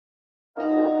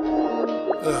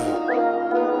Yeah,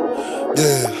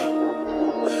 yeah,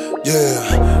 yeah,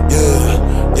 yeah,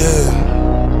 yeah,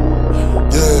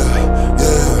 yeah,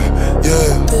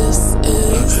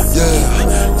 yeah,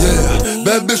 yeah.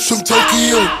 Bad bitch from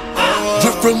Tokyo,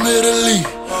 drip from Italy,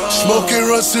 smoking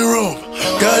Rusty Rum,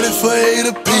 got it for A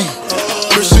to P.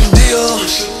 Christian Dior,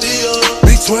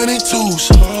 big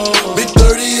 22s, big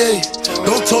 38,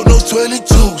 don't talk no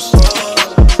 22s.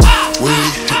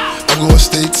 Wait, I'm going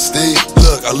state to state.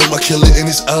 Look, I look my killer in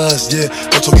his eyes, yeah.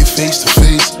 I'm talking face to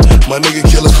face. My nigga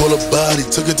killer called a body,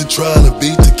 took it to trial and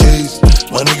beat the case.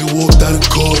 My nigga walked out of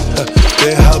court,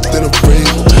 then hopped in a frame,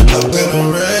 hopped in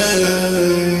a rain.